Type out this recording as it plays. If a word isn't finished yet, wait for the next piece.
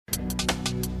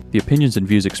The opinions and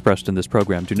views expressed in this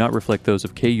program do not reflect those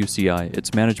of KUCI,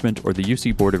 its management, or the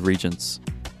UC Board of Regents.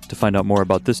 To find out more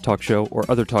about this talk show or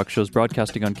other talk shows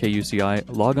broadcasting on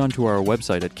KUCI, log on to our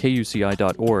website at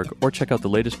kuci.org or check out the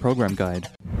latest program guide.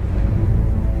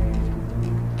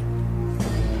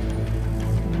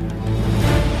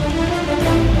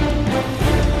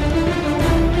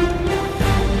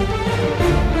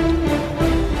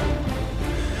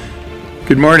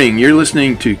 Good morning. You're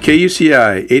listening to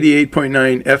KUCI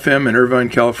 88.9 FM in Irvine,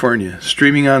 California,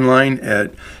 streaming online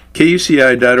at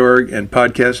kuci.org and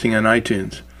podcasting on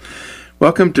iTunes.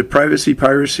 Welcome to Privacy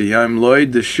Piracy. I'm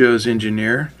Lloyd, this show's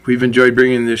engineer. We've enjoyed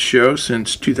bringing this show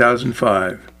since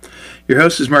 2005. Your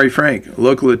host is Mari Frank, a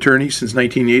local attorney since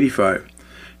 1985.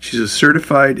 She's a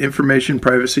certified information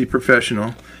privacy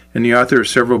professional and the author of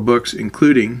several books,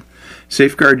 including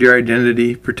Safeguard Your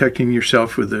Identity, Protecting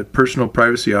Yourself with a Personal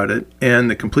Privacy Audit, and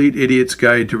The Complete Idiot's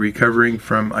Guide to Recovering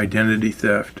from Identity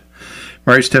Theft.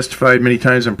 Mari's testified many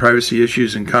times on privacy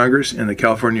issues in Congress and the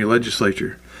California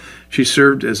legislature. She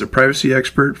served as a privacy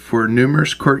expert for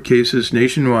numerous court cases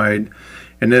nationwide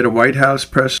and at a White House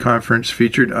press conference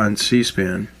featured on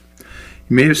C-SPAN.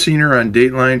 You may have seen her on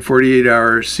Dateline, 48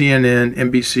 Hours, CNN,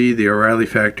 NBC, The O'Reilly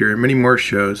Factor, and many more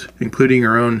shows, including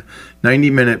her own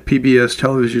 90-minute PBS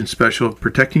television special,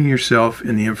 Protecting Yourself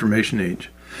in the Information Age.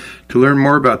 To learn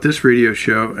more about this radio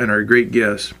show and our great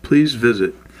guests, please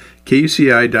visit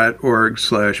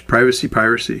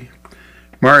kuci.org/privacypiracy.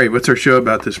 Mari, what's our show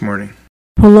about this morning?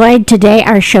 Well, Lloyd, today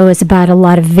our show is about a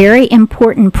lot of very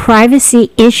important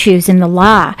privacy issues in the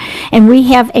law. And we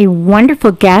have a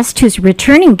wonderful guest who's a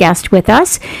returning guest with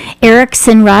us. Eric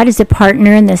Sinrod is a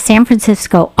partner in the San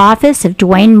Francisco office of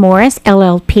Duane Morris,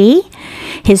 LLP.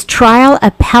 His trial,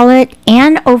 appellate,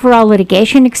 and overall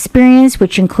litigation experience,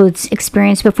 which includes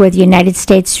experience before the United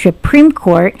States Supreme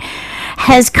Court,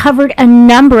 has covered a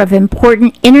number of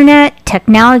important internet,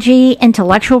 technology,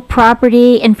 intellectual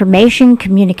property, information,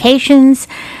 communications,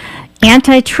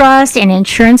 antitrust, and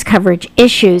insurance coverage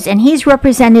issues, and he's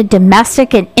represented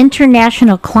domestic and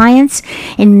international clients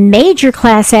in major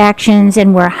class actions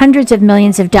and where hundreds of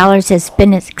millions of dollars has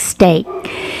been at stake.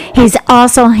 He's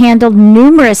also handled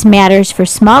numerous matters for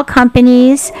small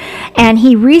companies, and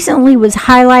he recently was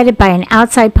highlighted by an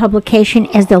outside publication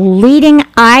as the leading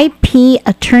IP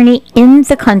attorney in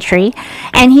the country,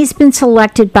 and he's been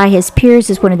selected by his peers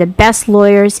as one of the best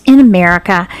lawyers in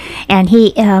America, and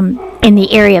he in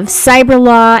the area of cyber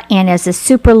law and as a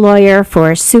super lawyer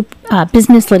for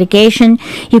business litigation.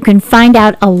 You can find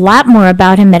out a lot more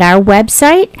about him at our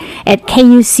website at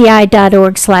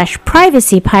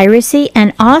kuci.org/privacypiracy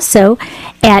and also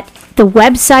at the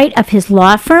website of his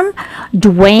law firm,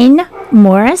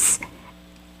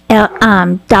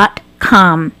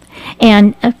 DuaneMorris.com.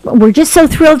 And we're just so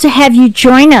thrilled to have you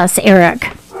join us,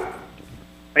 Eric.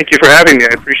 Thank you for having me. I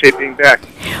appreciate being back.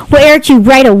 Well, Eric, you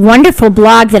write a wonderful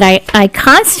blog that I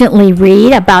constantly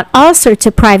read about all sorts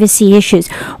of privacy issues.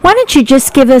 Why don't you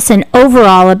just give us an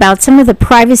overall about some of the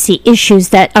privacy issues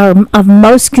that are of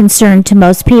most concern to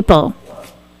most people?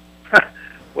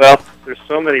 Well, there's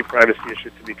so many privacy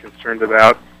issues to be concerned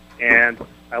about, and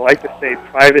I like to say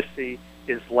privacy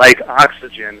is like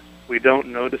oxygen. We don't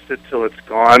notice it till it's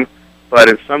gone. But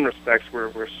in some respects,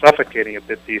 we're suffocating a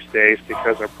bit these days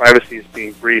because our privacy is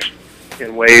being breached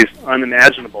in ways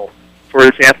unimaginable. For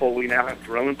example, we now have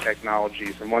drone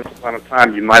technologies, and once upon a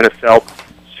time, you might have felt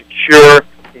secure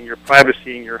in your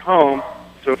privacy in your home.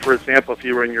 So, for example, if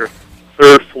you were in your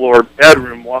third-floor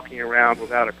bedroom walking around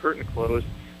without a curtain closed,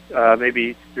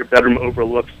 maybe your bedroom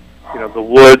overlooks, the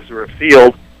woods or a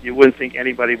field, you wouldn't think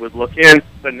anybody would look in,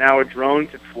 but now a drone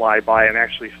could fly by and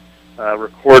actually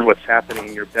record what's happening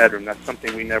in your bedroom. That's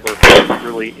something we never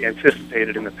really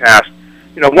anticipated in the past.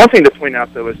 One thing to point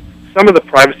out, though, is some of the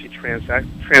privacy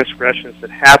transgressions that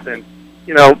happen,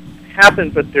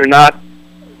 but they're not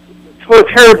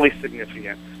terribly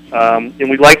significant. And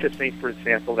we like to think, for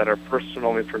example, that our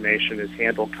personal information is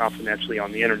handled confidentially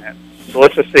on the Internet. So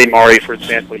let's just say, Mari, for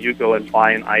example, you go and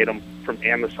buy an item from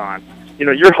Amazon.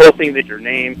 You're hoping that your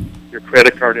name, your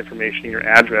credit card information, and your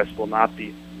address will not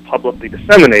be publicly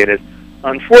disseminated.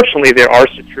 Unfortunately, there are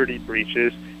security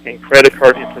breaches, and credit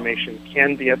card information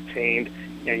can be obtained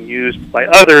and used by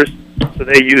others, so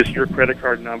they use your credit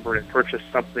card number and purchase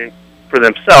something for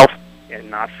themselves and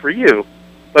not for you.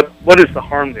 But what is the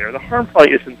harm there? The harm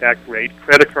probably isn't that great.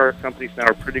 Credit card companies now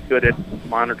are pretty good at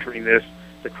monitoring this.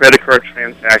 The credit card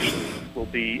transaction will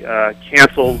be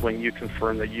canceled when you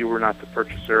confirm that you were not the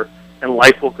purchaser, and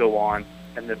life will go on.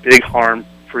 And the big harm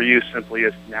for you simply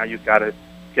is now you've got to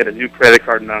get a new credit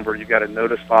card number. You've got to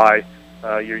notify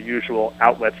your usual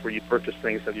outlets where you purchase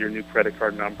things of your new credit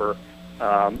card number,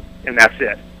 and that's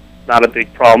it. not a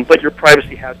big problem, but your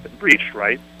privacy has been breached,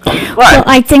 right? But well,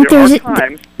 I think there there's are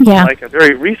times, yeah. like a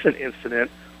very recent incident,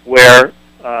 where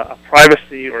a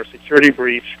privacy or a security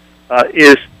breach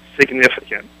is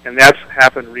significant, and that's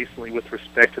happened recently with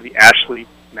respect to the Ashley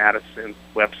Madison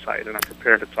website, and I'm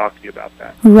prepared to talk to you about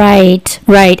that. Right.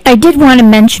 I did want to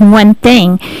mention one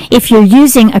thing. If you're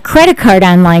using a credit card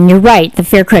online, you're right. The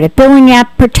Fair Credit Billing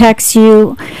app protects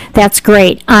you. That's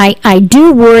great. I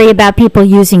do worry about people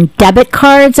using debit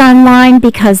cards online,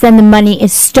 because then the money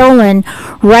is stolen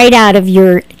right out of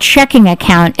your checking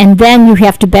account, and then you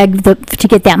have to beg to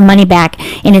get that money back,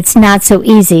 and it's not so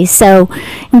easy. So,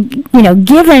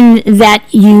 given that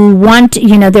you want,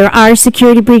 there are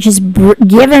security breaches,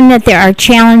 given that there are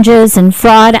challenges and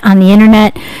fraud on the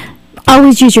internet,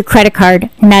 always use your credit card,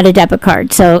 not a debit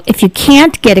card. So if you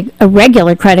can't get a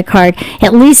regular credit card,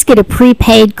 at least get a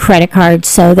prepaid credit card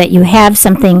so that you have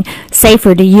something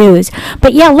safer to use.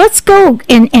 But yeah, let's go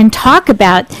and talk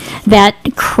about that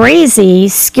crazy,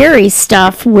 scary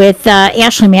stuff with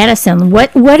Ashley Madison.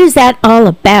 What is that all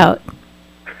about?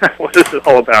 What is it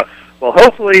all about? Well,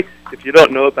 hopefully, if you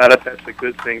don't know about it, that's a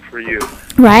good thing for you.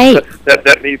 Right.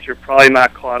 That means you're probably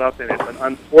not caught up in it, but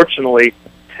unfortunately,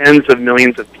 tens of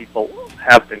millions of people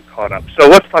have been caught up. So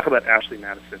let's talk about Ashley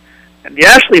Madison. And the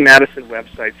Ashley Madison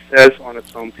website says on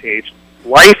its homepage,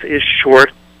 "Life is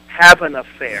short, have an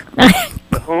affair."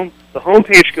 The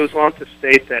homepage goes on to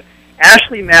state that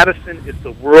Ashley Madison is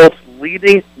the world's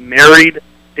leading married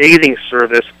dating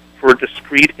service for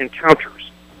discreet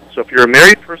encounters. So if you're a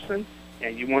married person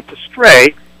and you want to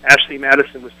stray, Ashley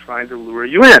Madison was trying to lure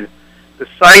you in. The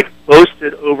site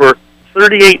boasted over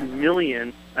 38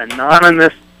 million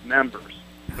anonymous members.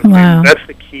 Okay? Wow. That's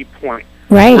the key point.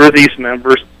 Right. Were these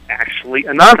members actually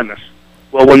anonymous?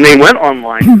 Well, when they went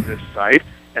online to this site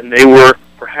and they were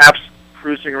perhaps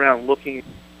cruising around looking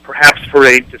perhaps for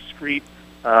a discreet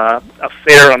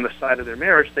affair on the side of their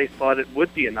marriage, they thought it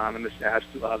would be anonymous as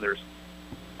to others.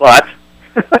 But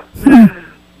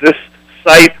this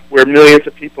site where millions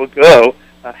of people go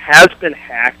has been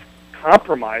hacked,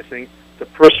 compromising the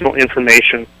personal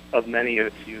information of many of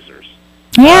its users.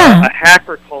 Yeah. A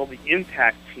hacker called the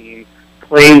Impact Team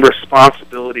claimed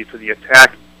responsibility for the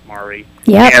attack, Mari.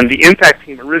 Yep. And the Impact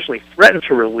Team originally threatened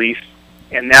to release,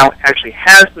 and now actually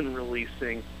has been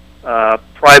releasing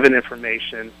private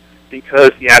information,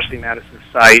 because the Ashley Madison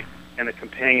site and a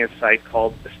companion site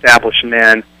called Established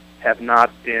Men have not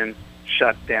been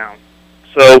shut down.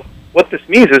 So what this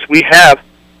means is we have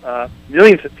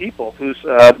millions of people whose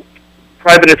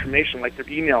private information, like their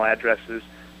email addresses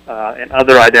and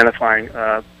other identifying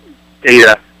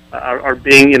data, are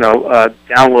being,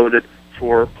 downloaded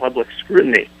for public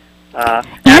scrutiny.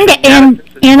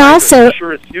 And also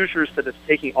assure its users that it's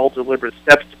taking all deliberate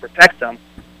steps to protect them,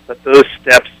 but those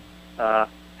steps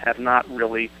have not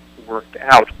really worked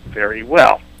out very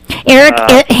well. Eric,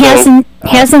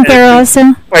 hasn't there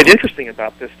also? Quite interesting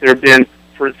about this. There have been,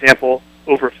 for example,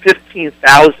 over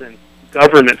 15,000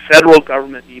 federal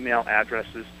government email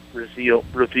addresses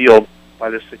revealed by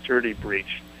the security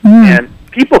breach. And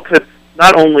people could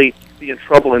not only be in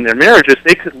trouble in their marriages,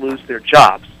 they could lose their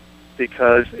jobs,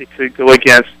 because it could go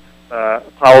against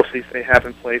policies they have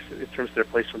in place in terms of their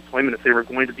place of employment. If they were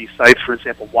going to be sites, for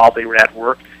example, while they were at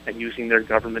work and using their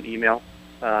government email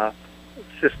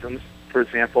systems, for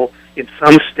example, in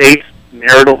some states,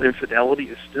 marital infidelity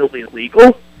is still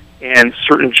illegal, and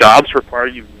certain jobs require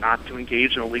you not to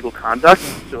engage in illegal conduct.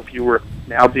 So if you were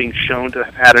now being shown to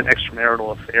have had an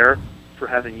extramarital affair for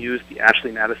having used the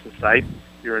Ashley Madison site,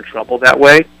 you're in trouble that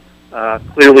way.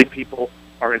 Clearly, people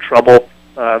are in trouble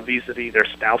vis-a-vis their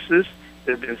spouses.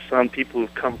 There have been some people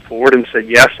who've come forward and said,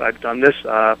 yes, I've done this,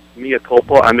 mea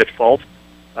culpa, I'm at fault.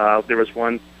 There was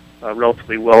one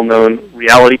relatively well-known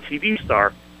reality TV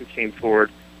star who came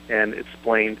forward and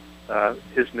explained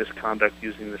his misconduct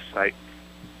using this site.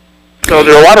 So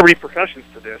there are a lot of repercussions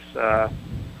to this. But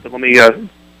let me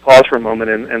pause for a moment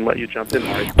and let you jump in,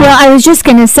 Mari. Well, I was just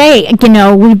going to say,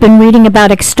 we've been reading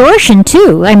about extortion,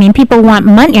 too. I mean, people want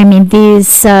money. I mean,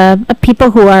 these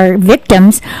people who are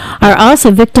victims are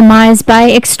also victimized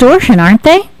by extortion, aren't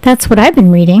they? That's what I've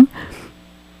been reading.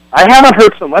 I haven't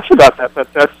heard so much about that, but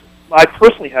I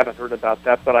personally haven't heard about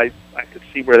that, but I could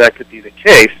see where that could be the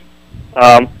case.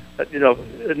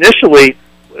 Initially,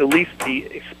 at least the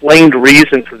explained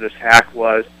reason for this hack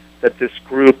was that this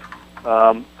group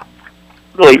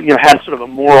really, had sort of a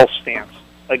moral stance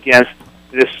against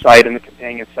this site and the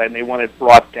companion site, and they wanted it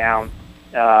brought down.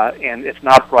 And if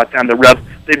not brought down, the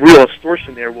real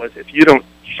extortion there was, if you don't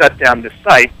shut down this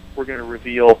site, we're going to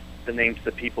reveal the names of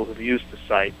the people who've used the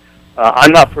site.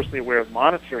 I'm not personally aware of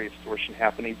monetary extortion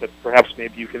happening, but perhaps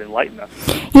maybe you can enlighten us.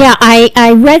 Yeah,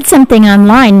 I read something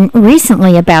online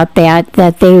recently about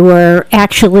that they were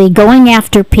actually going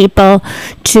after people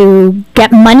to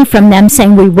get money from them,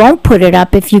 saying we won't put it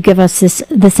up if you give us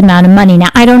this amount of money. Now,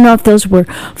 I don't know if those were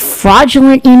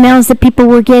fraudulent emails that people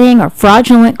were getting or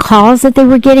fraudulent calls that they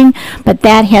were getting, but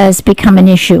that has become an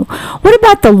issue. What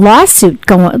about the lawsuit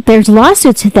going? There's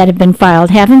lawsuits that have been filed,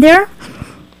 haven't there?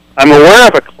 I'm aware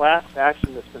of a class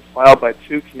action that's been filed by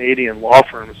 2 Canadian law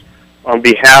firms on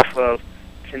behalf of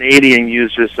Canadian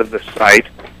users of the site,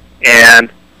 and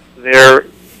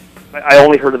I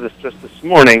only heard of this just this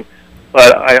morning,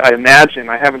 but I imagine,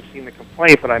 I haven't seen the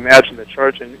complaint, but I imagine the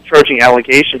charging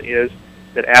allegation is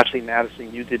that Ashley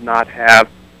Madison, you did not have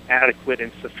adequate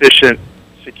and sufficient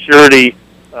security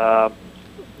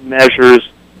measures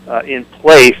in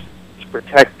place to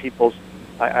protect people's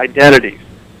identities.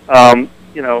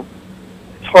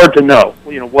 It's hard to know,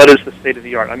 what is the state of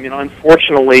the art. I mean,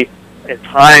 unfortunately, at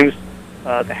times,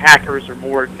 the hackers are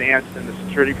more advanced than the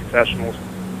security professionals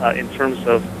in terms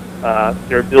of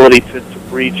their ability to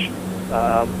breach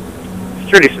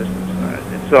security systems.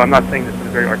 And so I'm not saying this in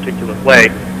a very articulate way,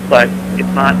 but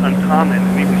it's not uncommon.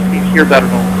 I mean, we hear about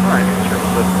it all the time in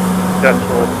terms of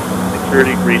successful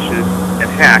security breaches and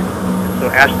hacks. And so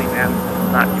Ashley Madison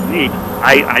is not unique.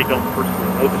 I don't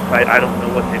personally know the site. I don't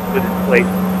know what they put in place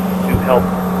to help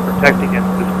protect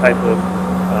against this type of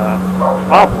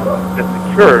problem that's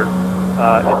occurred.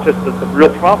 It's just that the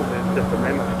real problem is that the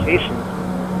ramifications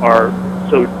are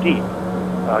so deep.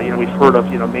 We've heard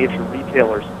of major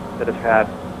retailers that have had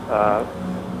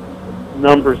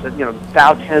numbers that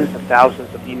tens of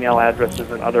thousands of email addresses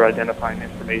and other identifying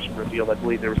information revealed. I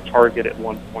believe there was Target at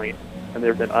one point, and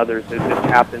there have been others that have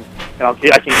happened. And I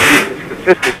can give you the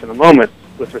statistics in a moment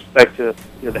with respect to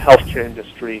the healthcare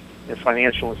industry and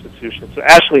financial institutions. So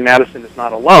Ashley Madison is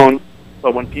not alone,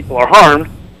 but when people are harmed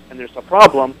and there's a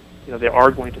problem, there are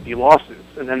going to be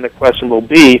lawsuits. And then the question will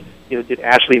be, did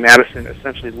Ashley Madison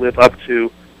essentially live up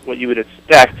to what you would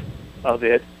expect of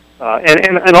it,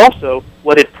 and also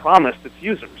what it promised its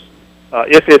users?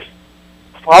 If its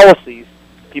policies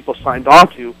people signed on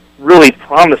to really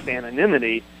promised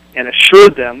anonymity and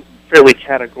assured them fairly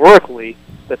categorically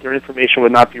that their information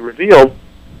would not be revealed,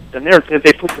 then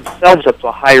they put themselves up to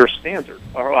a higher standard,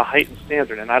 or a heightened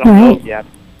standard, and I don't know yet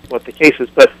what the case is.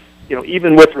 But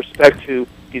even with respect to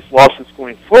these lawsuits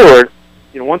going forward,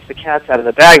 once the cat's out of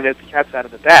the bag, the cat's out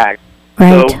of the bag.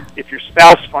 Right. So if your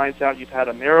spouse finds out you've had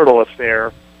a marital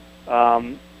affair,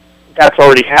 that's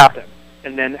already happened.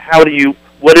 And then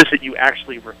what is it you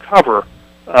actually recover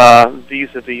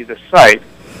vis-a-vis the site?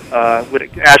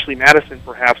 Ashley Madison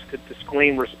perhaps could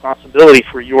disclaim responsibility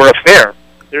for your affair.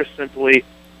 They're simply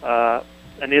an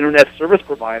internet service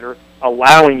provider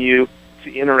allowing you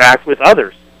to interact with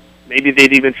others. Maybe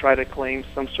they'd even try to claim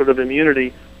some sort of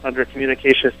immunity under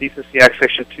Communications Decency Act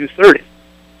Section 230.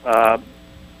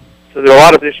 So there are a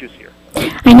lot of issues here.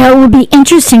 I know it will be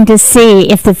interesting to see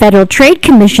if the Federal Trade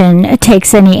Commission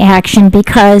takes any action,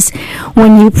 because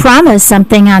when you promise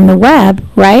something on the web,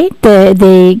 right,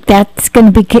 that's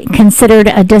going to be considered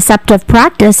a deceptive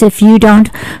practice if you don't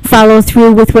follow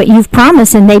through with what you've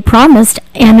promised, and they promised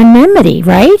anonymity,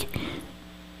 right?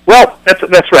 Well,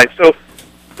 that's right. So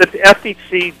the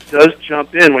FTC does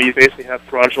jump in when you basically have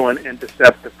fraudulent and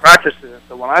deceptive practices.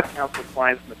 So when I've counseled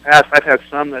clients in the past, I've had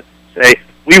some that say,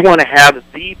 we want to have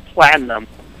the platinum,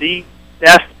 the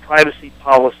best privacy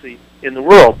policy in the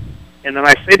world. And then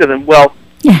I say to them, well,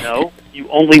 no, you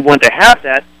only want to have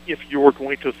that if you're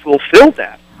going to fulfill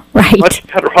that. Right. Much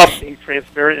better off being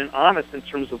transparent and honest in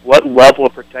terms of what level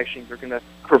of protection you're going to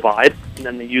provide, and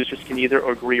then the users can either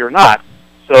agree or not.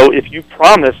 So if you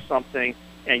promise something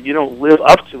and you don't live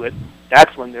up to it,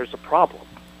 that's when there's a problem.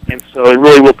 And so it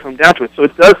really will come down to it. So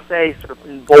it does say, sort of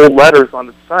in bold letters on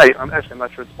the site, I'm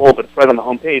not sure it's bold, but it's right on the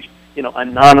home page,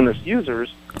 anonymous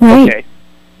users. Right. Okay,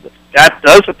 that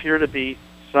does appear to be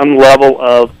some level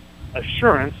of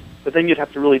assurance, but then you'd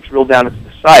have to really drill down into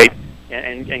the site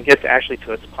and get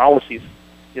to its policies,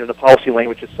 the policy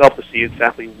language itself, to see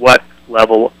exactly what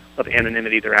level of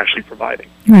anonymity they're actually providing.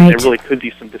 Right. There really could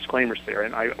be some disclaimers there,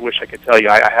 and I wish I could tell you.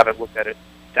 I haven't looked at it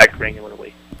that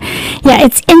granularly. Yeah,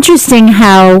 it's interesting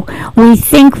how we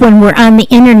think when we're on the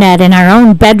internet in our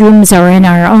own bedrooms or in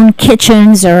our own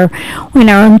kitchens or in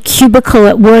our own cubicle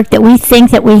at work that we think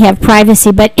that we have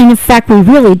privacy, but in effect we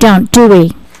really don't, do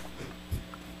we?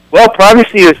 Well,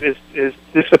 privacy is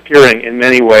disappearing in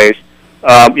many ways.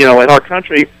 In our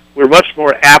country, we're much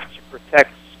more apt to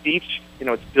protect speech.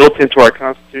 It's built into our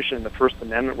Constitution and the First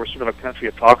Amendment. We're sort of a country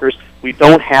of talkers. We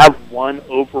don't have one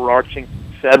overarching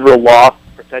federal law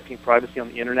protecting privacy on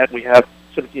the internet. We have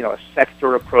sort of, a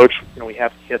sector approach. We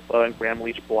have HIPAA and Graham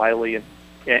Leach Bliley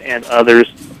and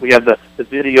others. We have the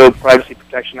Video Privacy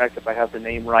Protection Act, if I have the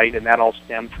name right, and that all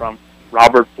stemmed from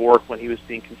Robert Bork when he was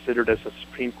being considered as a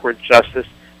Supreme Court justice,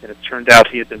 and it turned out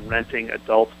he had been renting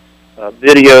adult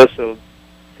video, so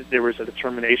there was a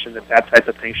determination that type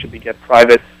of thing should be kept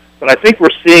private. But I think we're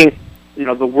seeing,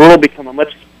 the world become a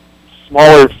much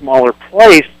smaller and smaller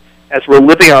place as we're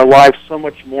living our lives so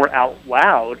much more out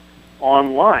loud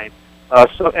online.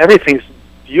 So everything's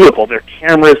viewable. There are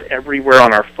cameras everywhere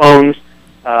on our phones.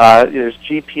 There's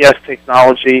GPS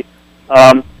technology.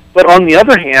 But on the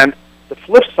other hand, the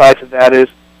flip side to that is,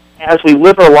 as we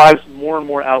live our lives more and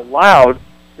more out loud,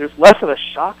 there's less of a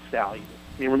shock value.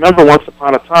 I mean, remember once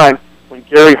upon a time when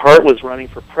Gary Hart was running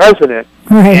for president,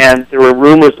 right, and there were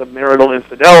rumors of marital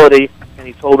infidelity, and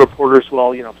he told reporters,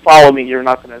 well, follow me, you're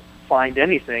not going to find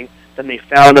anything. Then they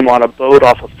found him on a boat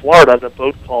off of Florida, the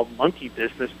boat called Monkey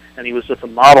Business, and he was with a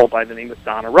model by the name of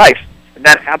Donna Rice. And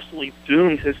that absolutely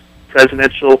doomed his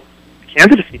presidential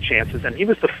candidacy chances, and he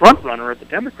was the front runner of the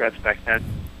Democrats back then.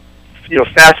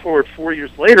 Fast forward 4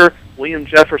 years later, William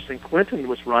Jefferson Clinton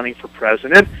was running for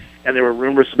president, and there were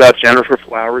rumors about Jennifer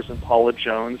Flowers and Paula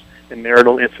Jones and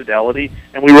marital infidelity,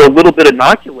 and we were a little bit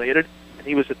inoculated, and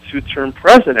he was a two-term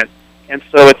president. And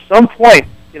so at some point,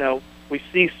 we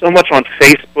see so much on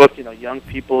Facebook, young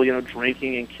people,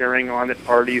 drinking and carrying on at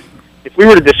parties. If we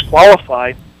were to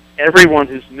disqualify everyone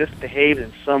who's misbehaved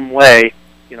in some way,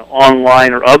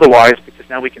 online or otherwise, because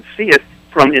now we can see it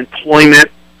from employment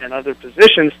and other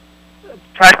positions,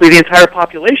 practically the entire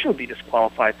population would be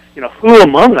disqualified. Who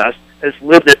among us has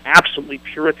lived an absolutely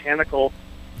puritanical,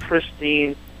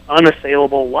 pristine,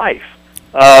 unassailable life?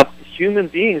 Human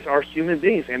beings are human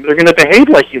beings, and they're going to behave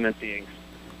like human beings.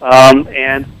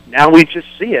 And now we just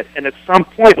see it. And at some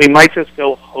point, we might just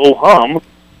go, ho-hum,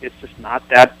 it's just not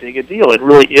that big a deal. It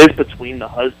really is between the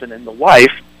husband and the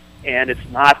wife, and it's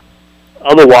not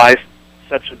otherwise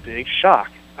such a big shock.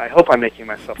 I hope I'm making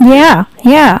myself clear.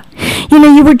 Yeah.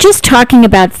 You were just talking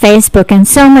about Facebook, and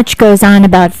so much goes on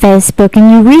about Facebook,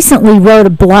 and you recently wrote a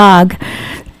blog,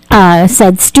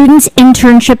 said students'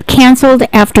 internship canceled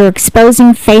after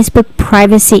exposing Facebook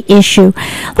privacy issue.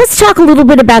 Let's talk a little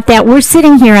bit about that. We're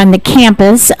sitting here on the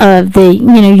campus of the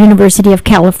University of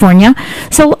California,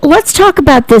 so let's talk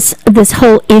about this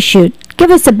whole issue. Give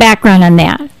us a background on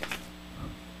that.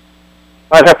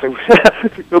 I'd have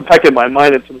to go back in my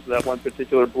mind in terms of that one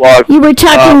particular blog. You were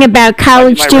talking about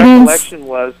college my students. My recollection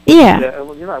was,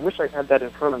 I wish I had that in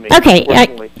front of me. Okay.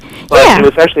 But it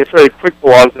was actually a fairly quick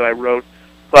blog that I wrote.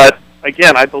 But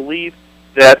again, I believe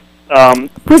that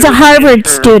was a Harvard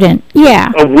student,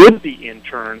 a would-be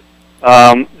intern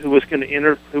who was going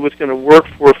to work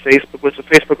for Facebook, was at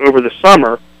Facebook over the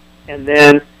summer, and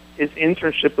then his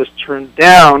internship was turned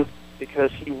down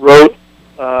because he was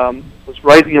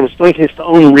doing his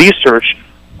own research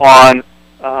on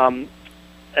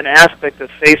an aspect of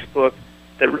Facebook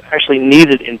that actually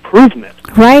needed improvement.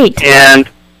 Right. And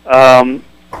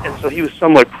so he was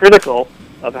somewhat critical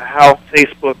of how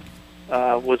Facebook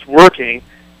was working,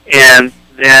 and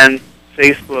then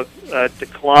Facebook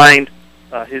declined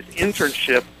his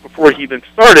internship before he even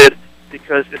started,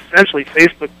 because essentially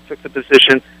Facebook took the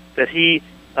position that he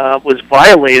was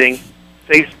violating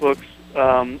Facebook's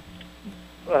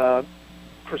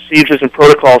procedures and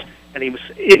protocols, and he was,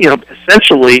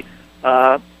 essentially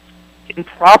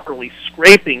improperly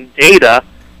scraping data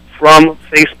from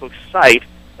Facebook's site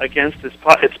against its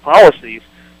policies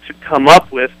to come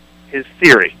up with his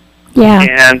theory. Yeah.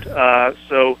 And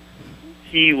so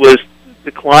he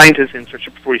declined his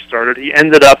internship before he started. He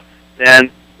ended up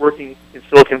then working in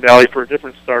Silicon Valley for a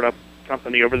different startup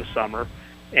company over the summer,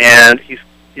 and he's,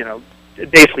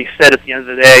 basically said at the end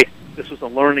of the day, this was a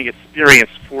learning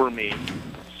experience for me.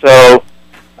 So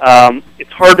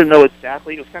it's hard to know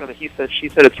exactly. It was kind of a he said, she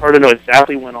said. It's hard to know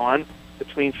exactly what went on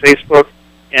between Facebook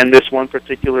and this one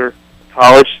particular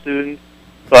college student,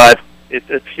 but it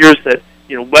appears that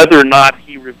whether or not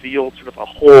he revealed sort of a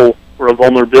hole or a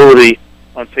vulnerability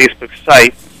on Facebook's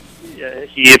site,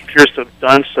 he appears to have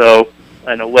done so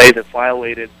in a way that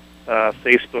violated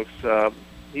Facebook's.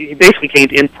 He basically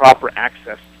gained improper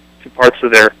access to parts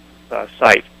of their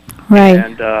site. Right.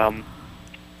 And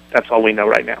that's all we know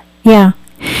right now. Yeah.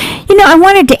 I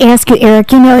wanted to ask you, Eric,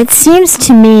 it seems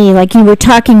to me like you were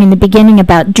talking in the beginning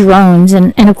about drones,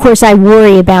 and of course I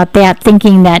worry about that,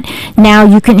 thinking that now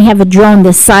you can have a drone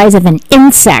the size of an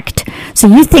insect. So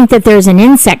you think that there's an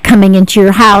insect coming into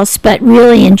your house, but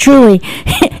really and truly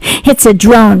it's a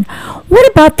drone. What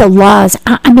about the laws?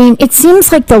 I mean, it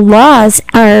seems like the laws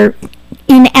are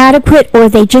inadequate, or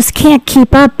they just can't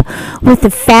keep up with the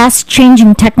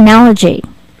fast-changing technology?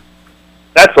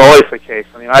 That's always the case.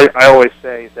 I mean, I always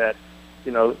say that,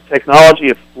 technology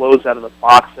explodes out of the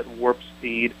box at warp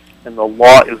speed, and the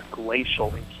law is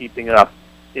glacial in keeping up.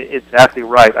 Exactly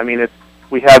right. I mean,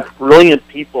 we have brilliant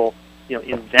people,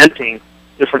 inventing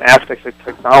different aspects of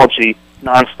technology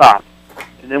nonstop.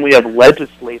 And then we have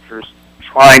legislators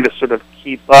trying to sort of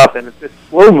keep up, and it's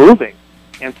slow moving.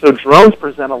 And so drones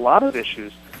present a lot of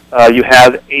issues. You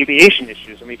have aviation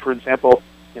issues. I mean, for example,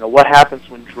 what happens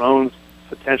when drones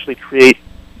potentially create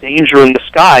danger in the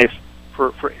skies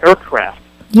for aircraft?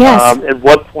 Yes. At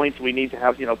what point do we need to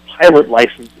have, pilot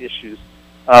license issues?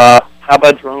 How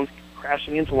about drones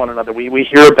crashing into one another? We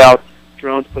hear about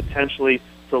drones potentially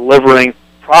delivering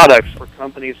products for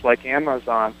companies like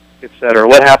Amazon, et cetera.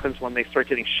 What happens when they start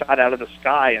getting shot out of the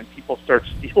sky and people start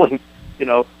stealing,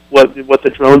 what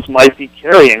the drones might be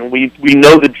carrying? We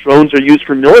know that drones are used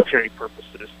for military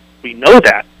purposes. We know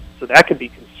that. So that could be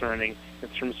concerning in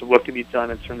terms of what can be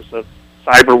done in terms of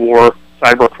cyber war,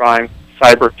 cyber crime,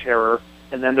 cyber terror,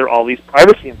 and then there are all these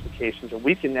privacy implications. And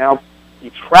we can now be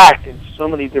tracked in so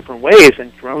many different ways,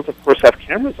 and drones, of course, have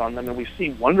cameras on them, and we see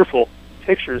wonderful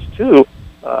pictures, too,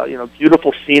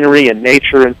 beautiful scenery and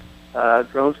nature, and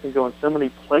drones can go in so many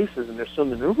places, and they're so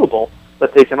maneuverable,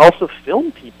 but they can also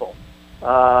film people.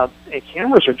 And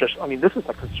cameras are just, this is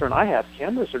a concern I have.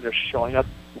 Cameras are just showing up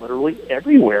literally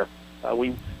everywhere.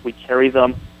 We carry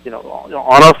them,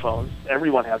 on our phones.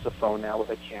 Everyone has a phone now with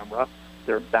a camera.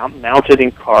 They're mounted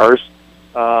in cars.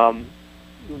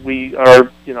 We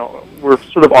are, we're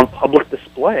sort of on public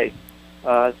display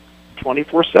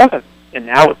 24/7, and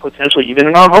now potentially even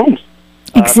in our homes.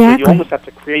 Exactly. So you almost have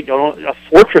to create a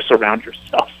fortress around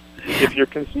yourself if you're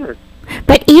concerned.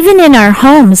 But even in our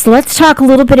homes, let's talk a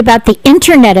little bit about the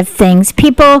Internet of Things.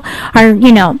 People are,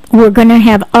 we're going to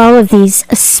have all of these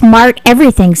smart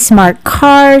everything, smart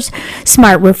cars,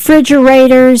 smart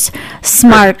refrigerators,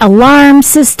 smart alarm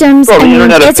systems. Well,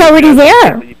 it's already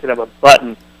there. You could have a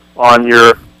button on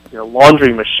your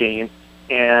laundry machine,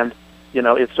 and,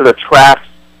 it sort of tracks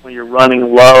when you're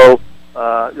running low,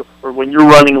 or when you're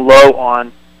running low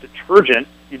on detergent.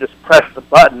 You just press the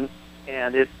button,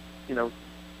 and it,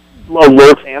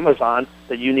 alerts Amazon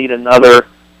that you need another,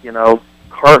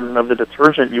 carton of the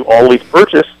detergent you always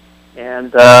purchase,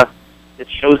 and it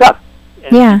shows up.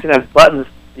 And yeah. You can have buttons,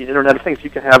 the Internet of Things, you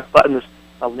can have buttons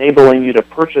enabling you to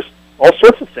purchase all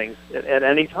sorts of things at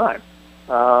any time.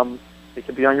 It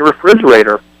could be on your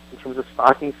refrigerator in terms of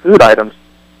stocking food items.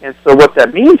 And so what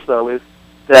that means, though, is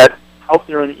that out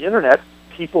there on the Internet,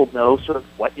 people know sort of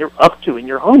what you're up to in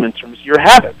your home in terms of your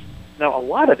habits. Now, a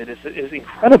lot of it is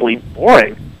incredibly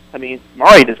boring. I mean,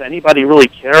 Mari, does anybody really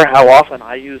care how often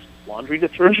I use laundry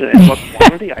detergent and what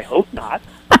quantity? I hope not.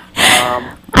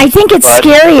 I think it's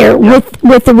scarier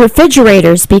with the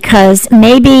refrigerators, because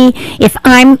maybe if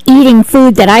I'm eating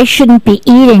food that I shouldn't be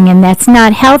eating and that's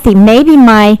not healthy, maybe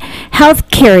my health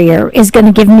carrier is going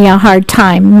to give me a hard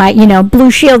time. My,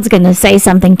 Blue Shield's going to say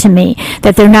something to me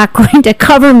that they're not going to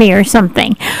cover me or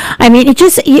something. I mean, it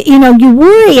just, you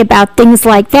worry about things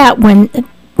like that when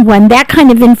that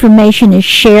kind of information is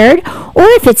shared, or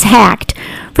if it's hacked.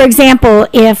 For example,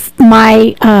 if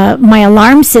my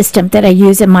alarm system that I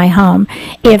use in my home,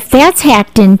 if that's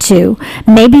hacked into,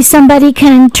 maybe somebody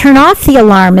can turn off the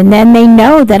alarm, and then they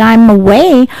know that I'm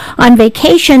away on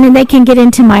vacation and they can get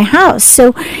into my house.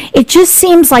 So it just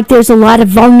seems like there's a lot of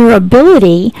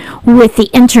vulnerability with the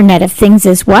Internet of Things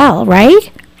as well,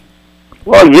 right?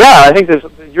 Well, yeah, I think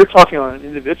you're talking on an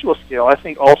individual scale. I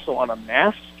think also on a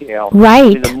mass scale. Right. I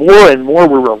mean, the more and more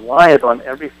we're reliant on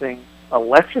everything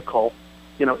electrical,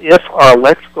 if our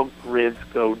electrical grids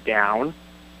go down,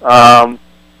 how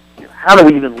do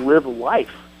we even live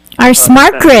life? Our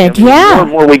smart grid, The yeah. more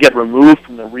and more we get removed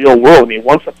from the real world. I mean,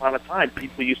 once upon a time,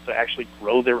 people used to actually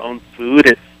grow their own food,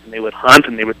 and they would hunt,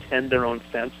 and they would tend their own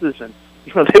fences, and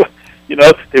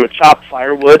they would chop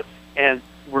firewood, and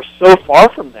we're so far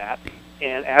from that.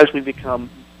 And as we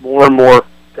become more and more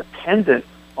dependent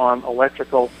on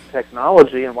electrical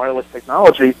technology and wireless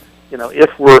technology,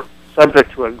 if we're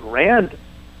subject to a grand,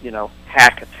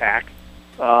 hack attack,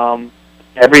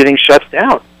 everything shuts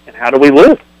down. And how do we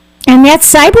live? And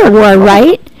that's cyber war,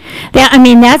 right?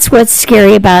 That's what's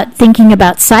scary about thinking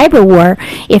about cyber war.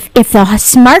 If the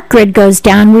smart grid goes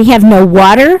down, we have no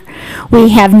water, we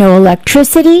have no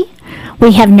electricity,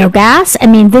 we have no gas. I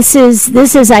mean, this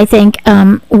is I think,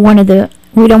 one of the,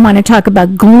 we don't want to talk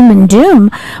about gloom and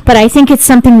doom, but I think it's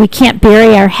something we can't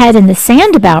bury our head in the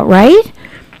sand about, right?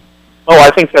 Oh,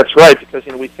 I think that's right, because,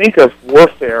 we think of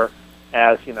warfare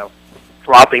as,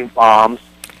 dropping bombs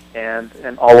and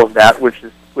all of that, which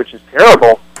is which is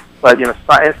terrible. But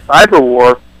cyber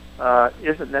war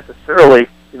isn't necessarily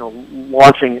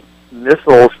launching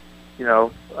missiles,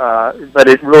 but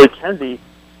it really can be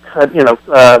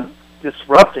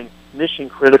disrupting mission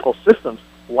critical systems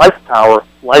like power,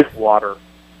 like water,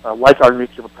 like our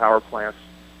nuclear power plants.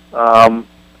 I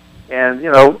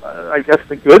guess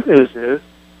the good news is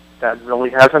that really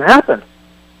hasn't happened.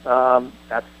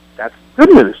 That's good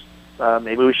news.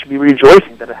 Maybe we should be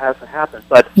rejoicing that it hasn't happened.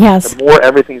 But yes, the more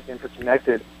everything's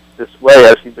interconnected this way,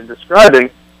 as you've been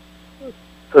describing,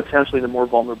 potentially the more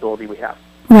vulnerability we have.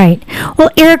 Right. Well,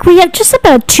 Eric, we have just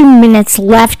about 2 minutes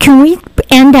left. Can we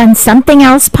end on something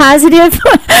else positive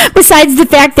besides the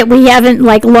fact that we haven't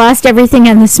lost everything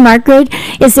on the smart grid?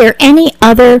 Is there any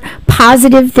other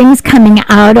positive things coming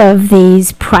out of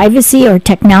these privacy or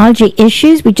technology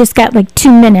issues? We just got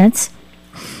 2 minutes.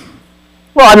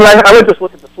 Well, I would just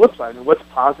look at the flip side. What's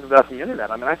positive about the internet?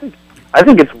 I think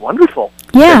it's wonderful.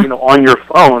 Yeah. That, on your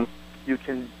phone, you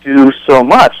can do so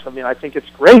much. I think it's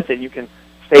great that you can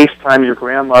FaceTime your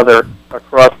grandmother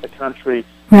across the country.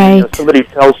 Right. Somebody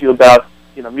tells you about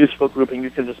musical grouping, you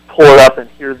can just pull it up and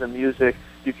hear the music.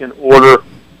 You can order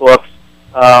books.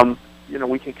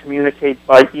 We can communicate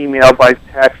by email, by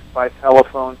text, by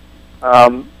telephone.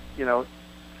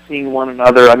 Seeing one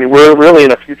another. We're really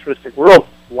in a futuristic world.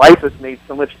 Life is made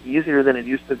so much easier than it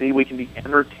used to be. We can be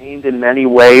entertained in many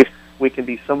ways. We can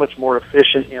be so much more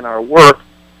efficient in our work.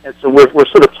 And so we're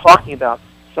sort of talking about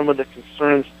some of the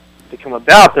concerns that come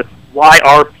about. That why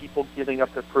are people giving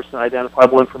up their personally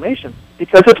identifiable information?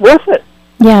 Because it's worth it.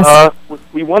 Yes.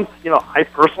 We want,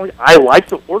 I like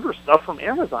to order stuff from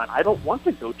Amazon. I don't want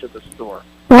to go to the store.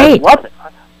 Right. I love it.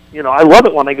 I love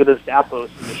it when I go to Zappos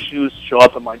and the shoes show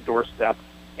up on my doorstep.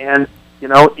 And,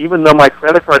 even though my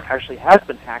credit card actually has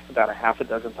been hacked about a half a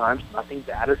dozen times, nothing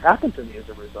bad has happened to me as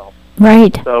a result.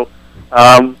 Right. So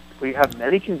we have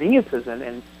many conveniences,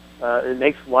 and it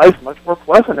makes life much more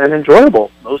pleasant and enjoyable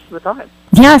most of the time.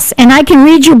 Yes, and I can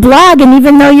read your blog, and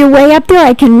even though you're way up there,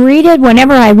 I can read it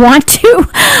whenever I want to.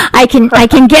 I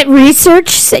can get research,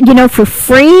 for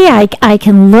free. I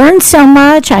can learn so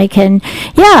much. I can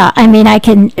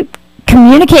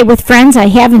communicate with friends I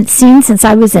haven't seen since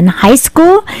I was in high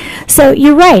school. So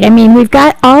you're right. We've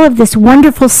got all of this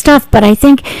wonderful stuff, but I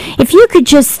think if you could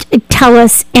just tell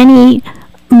us maybe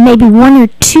one or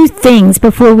two things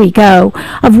before we go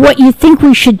of what you think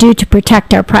we should do to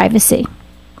protect our privacy.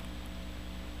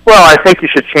 Well, I think you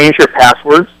should change your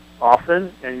passwords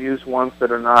often and use ones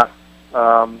that are not,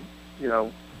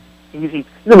 easy.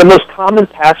 The most common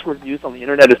password used on the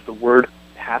internet is the word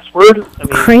password.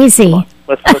 Crazy.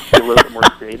 Let's be a little bit more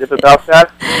creative about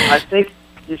that. I think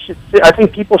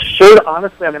people should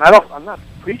honestly. I'm not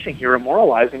preaching here or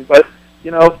moralizing, but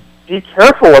be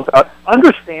careful about.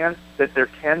 Understand that there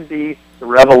can be the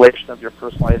revelation of your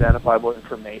personally identifiable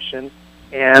information,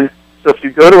 and so if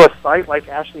you go to a site like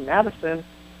Ashley Madison,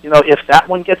 if that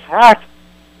one gets hacked,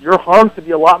 your harm could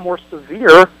be a lot more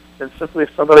severe than simply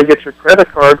if somebody gets your credit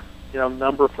card,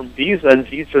 number from Visa, and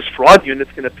Visa's fraud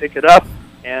unit's going to pick it up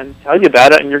and tell you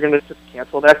about it, and you're going to just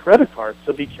cancel that credit card.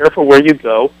 So be careful where you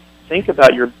go. Think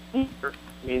about your behavior.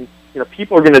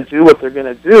 People are going to do what they're going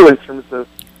to do in terms of,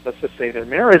 let's just say, their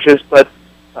marriages, but,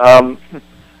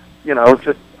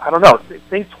 just, I don't know,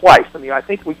 think twice. I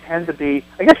think we tend to be,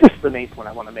 I guess this is the main point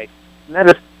I want to make, and that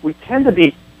is we tend to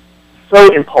be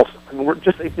so impulsive. We're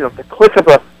just, the click of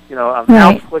a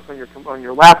mouse click on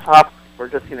your laptop, or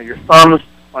just, your thumbs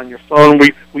on your phone.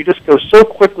 We just go so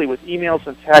quickly with emails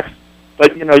and texts,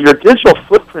 but, your digital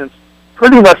footprints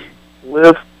pretty much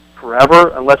live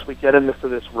forever unless we get into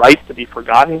this right to be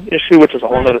forgotten issue, which is a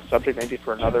whole other subject maybe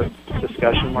for another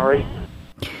discussion, Mari.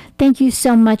 Thank you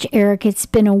so much, Eric. It's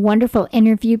been a wonderful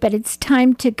interview, but it's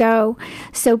time to go.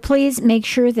 So please make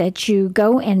sure that you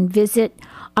go and visit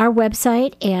our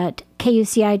website at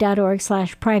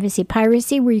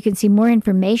kuci.org/privacypiracy, where you can see more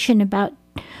information about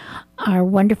our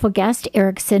wonderful guest,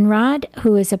 Eric Sinrod,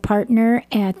 who is a partner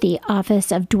at the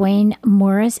office of Duane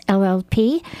Morris,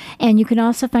 LLP. And you can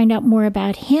also find out more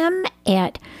about him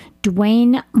at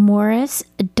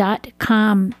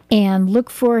DuaneMorris.com and look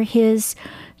for his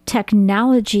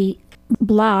technology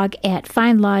blog at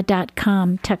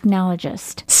findlaw.com,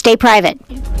 technologist. Stay private.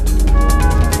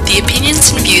 The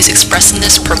opinions and views expressed in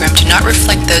this program do not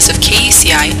reflect those of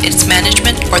KUCI, its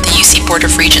management, or the UC Board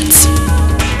of Regents.